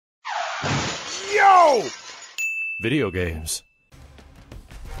Yo! Video games.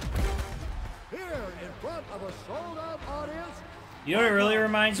 Here in front of a sold-out audience. You know what it really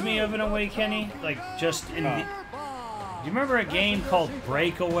reminds me of in a way, Kenny? Like, just in the... Do you remember a game called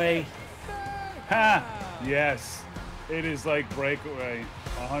Breakaway? Ha! Yes. It is like Breakaway.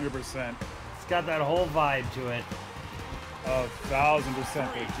 100%. It's got that whole vibe to it.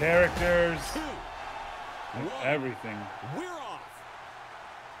 1,000%. The characters. And everything. We're off.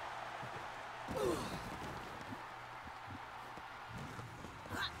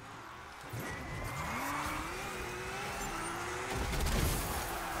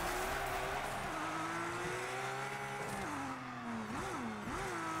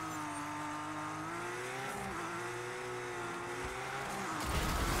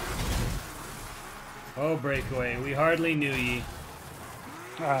 Oh, Breakaway, we hardly knew ye.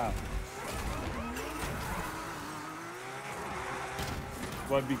 Ah.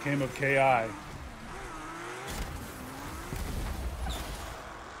 What became of KI?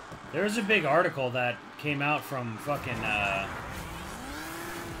 There was a big article that came out from fucking, where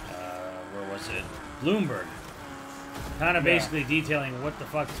was it? Bloomberg. Kind of basically detailing what the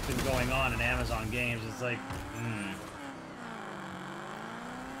fuck's been going on in Amazon games. It's like,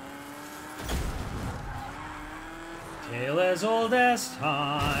 tale as old as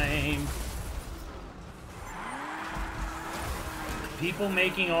time. People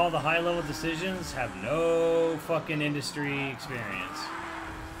making all the high-level decisions have no fucking industry experience.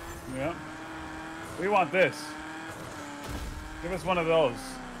 Yeah. We want this. Give us one of those.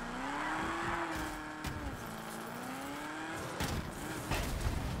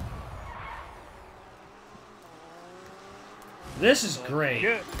 This is great.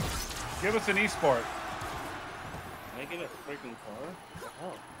 Give us an esport. Making a freaking car? What the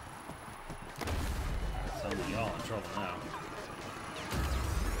hell? Sounds like y'all in trouble now.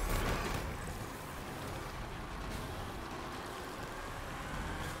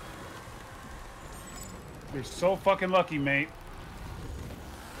 You're so fucking lucky, mate.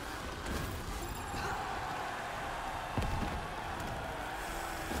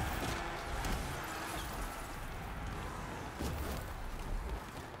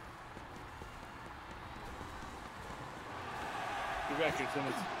 Get back here,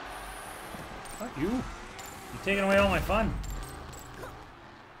 Simmons. Fuck you. You're taking away all my fun.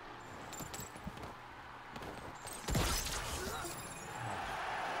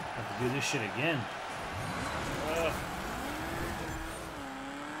 Have to do this shit again.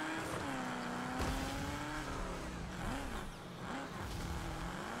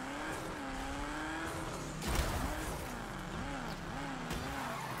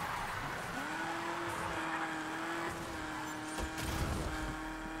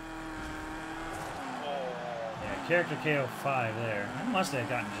 Character KO 5 there. I must have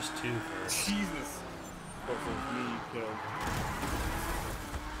gotten just 2 first. Jesus. That was me, killed.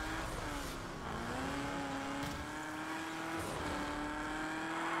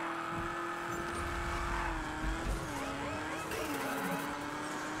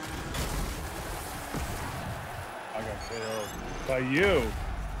 I got KO'd by you.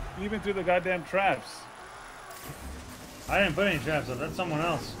 Even through the goddamn traps. I didn't put any traps up. That's someone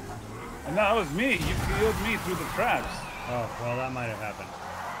else. And that was me. You killed me through the traps. Oh, well, that might have happened.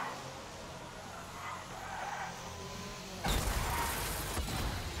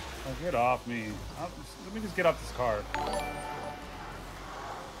 Oh, get off me. Let me just get off this car.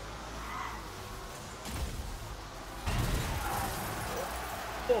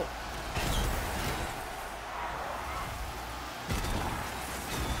 Oh.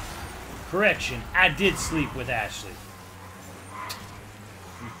 Correction, I did sleep with Ashley.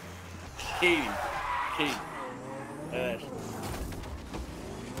 Katie.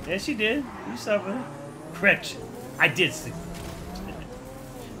 Yes, she did. You slept with her. Correction, I did sleep.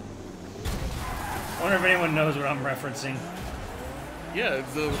 I wonder if anyone knows what I'm referencing. Yeah,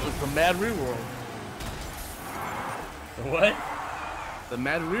 it's the Mad Real World. The what? The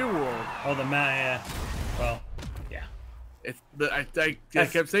Mad Real World. Oh, the yeah. Well, yeah. It's the I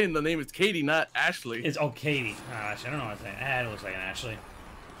kept saying the name is Katie, not Ashley. It's Katie. Oh, Ashley, I don't know what I'm saying. It looks like an Ashley.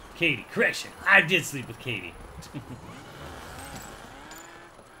 Katie. Correction. I did sleep with Katie.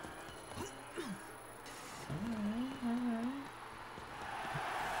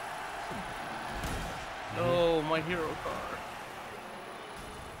 Oh, my hero car.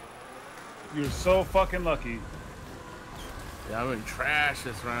 You're so fucking lucky. Yeah, I'm in trash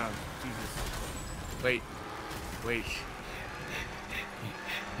this round. Jesus. Wait.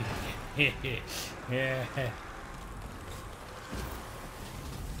 Yeah.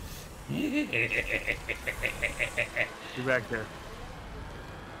 Get back there.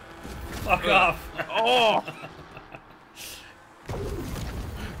 Fuck off. Oh!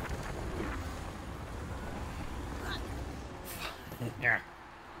 Yeah.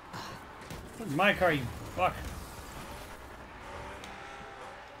 My car, you fuck.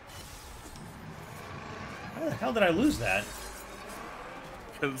 How the hell did I lose that?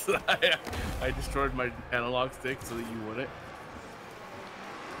 Because I destroyed my analog stick so that you wouldn't.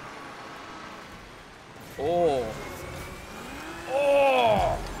 Oh!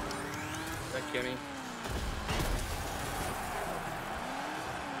 Oh! Is that Kenny?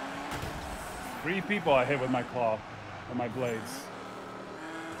 3 people I hit with my claw, or my blades.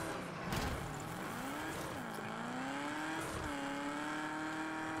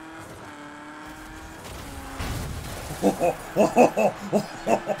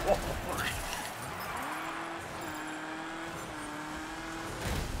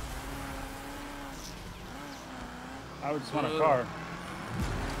 I would just want a car.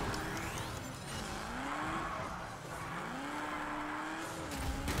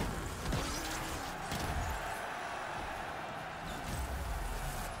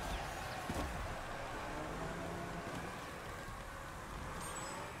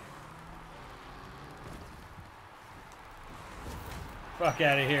 Fuck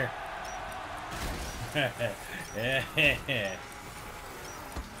out of here. Oh, damn.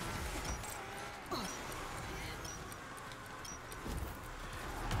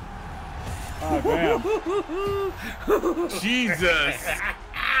 Jesus!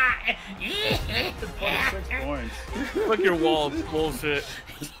 26 points. Fuck your wall bullshit.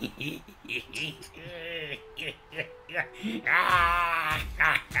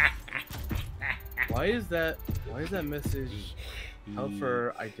 Why is that message out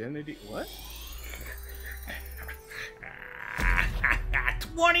for identity? What?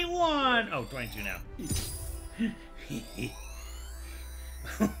 21! Oh, 22 now.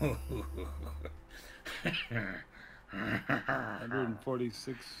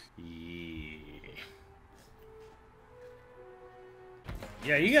 146.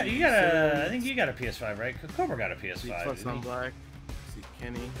 Yeah, you got a. I think you got a PS5, right? Cobra got a PS5. Plus on black. See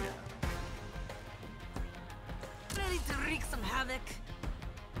Kenny. Yeah. Ready to wreak some havoc.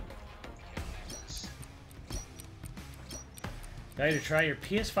 Got to try your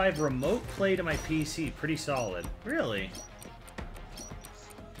PS5 remote play to my PC. Pretty solid. Really?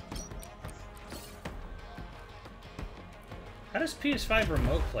 How does PS5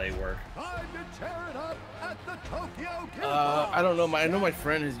 remote play work? Time to tear it up at the Tokyo Game I don't know. I know my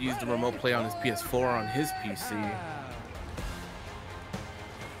friend has used the remote play on his PS4 on his PC.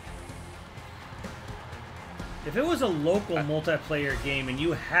 If it was a local multiplayer game and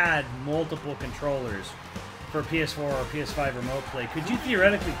you had multiple controllers for PS4 or PS5 remote play, could you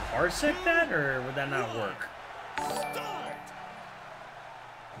theoretically parsec that, or would that not work?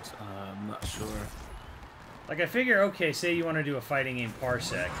 I'm not sure. Like, I figure, okay, say you want to do a fighting game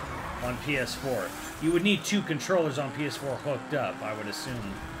parsec on PS4. You would need 2 controllers on PS4 hooked up, I would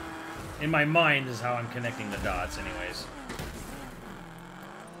assume. In my mind is how I'm connecting the dots, anyways.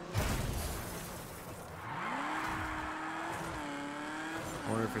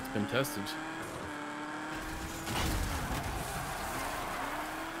 I wonder if it's been tested.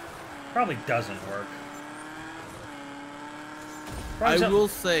 Probably doesn't work. I will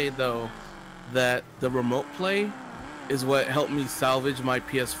say, though, that the remote play is what helped me salvage my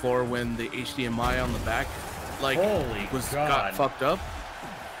PS4 when the HDMI on the back, like, got fucked up.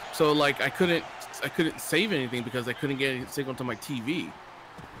 So, like, I couldn't save anything because I couldn't get any signal to my TV.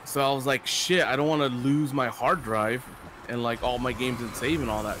 So I was like, shit, I don't want to lose my hard drive and, like, all my games and save and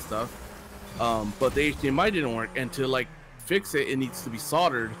all that stuff. But the HDMI didn't work, and to, like, fix it, it needs to be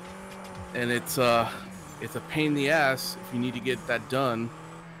soldered, and it's a pain in the ass if you need to get that done.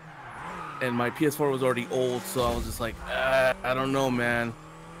 And my PS4 was already old, so I was just like, I don't know, man.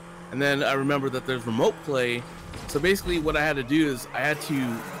 And then I remember that there's remote play. So basically what I had to do is I had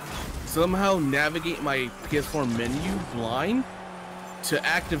to somehow navigate my PS4 menu blind to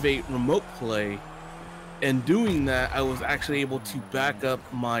activate remote play. And doing that, I was actually able to back up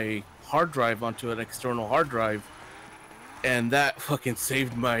my hard drive onto an external hard drive. And that fucking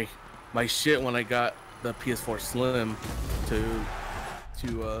saved my shit when I got the PS4 Slim to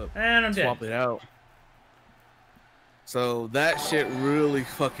swap it out. So that shit really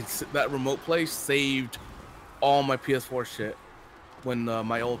fucking, that remote play saved all my PS4 shit when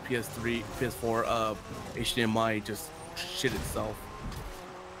my old PS4 HDMI just shit itself.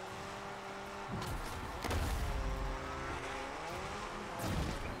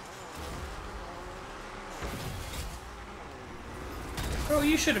 Bro,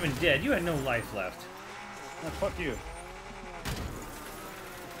 you should have been dead. You had no life left. Oh, fuck you.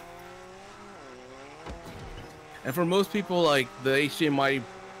 And for most people, like, the HDMI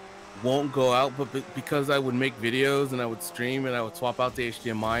won't go out, but because I would make videos and I would stream and I would swap out the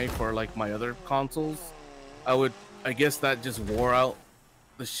HDMI for like my other consoles, I guess that just wore out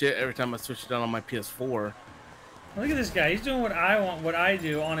the shit every time I switched it on my PS4. Look at this guy. He's doing what I want, what I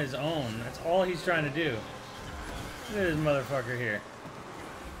do on his own. That's all he's trying to do. Look at this motherfucker here.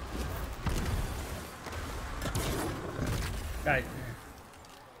 Guy,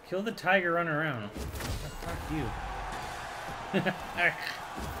 kill the tiger running around. Oh, fuck you.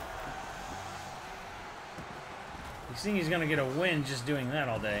 You think he's gonna get a win just doing that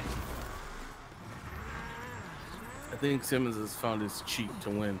all day? I think Simmons has found his cheat to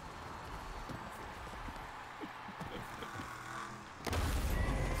win.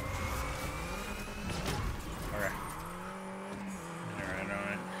 Alright.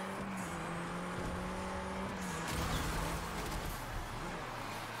 Alright.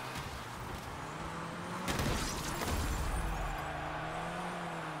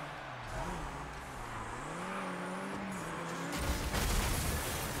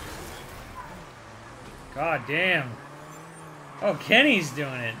 God damn. Oh, Kenny's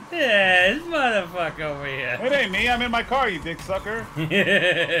doing it. Yeah, this motherfucker over here. It ain't me. I'm in my car, you dick sucker.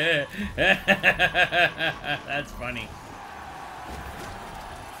 That's funny.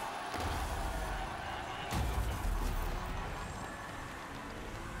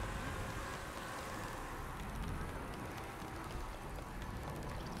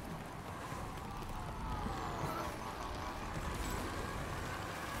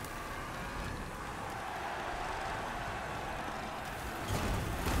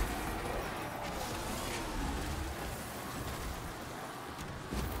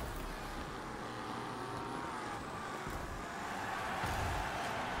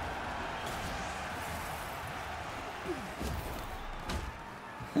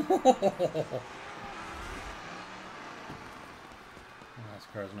 Oh, this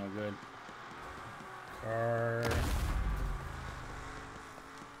car's no good. Car.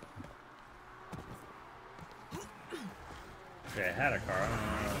 Okay, I had a car. I don't know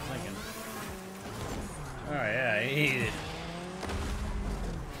what I was thinking. Oh yeah, I ate it.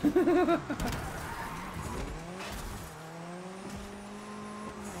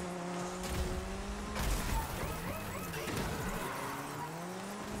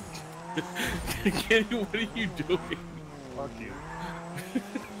 Kenny, what are you doing? Fuck you.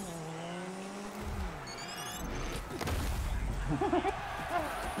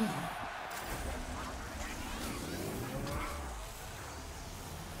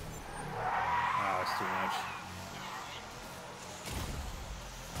 Oh, it's too much.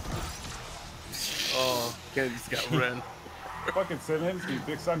 Oh, Kenny just got ran. Fucking Simmons, you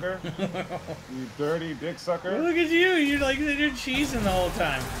dick sucker. You dirty dick sucker. Look at you! You're like you're cheesing the whole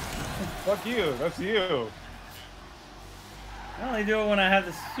time. Fuck you. That's you. I only do it when I have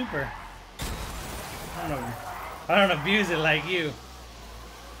the super. I don't abuse it like you.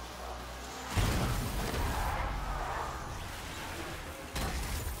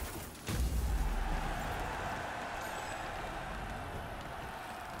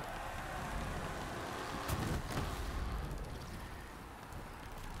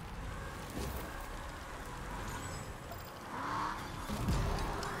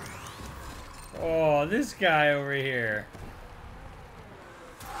 Oh, this guy over here.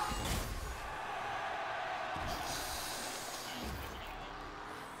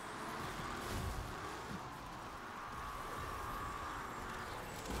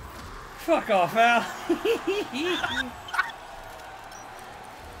 Fuck off, Al.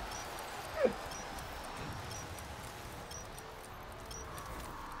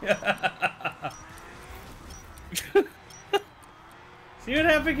 See what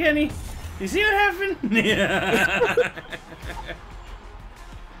happened, Kenny? You see what happened? Yeah.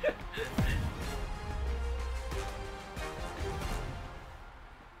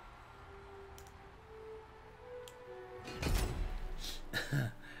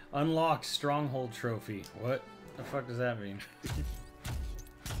 Unlocked Stronghold Trophy. What the fuck does that mean?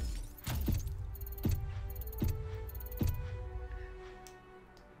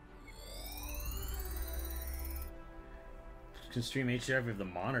 Can stream HDR with the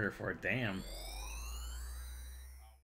monitor for it. Damn.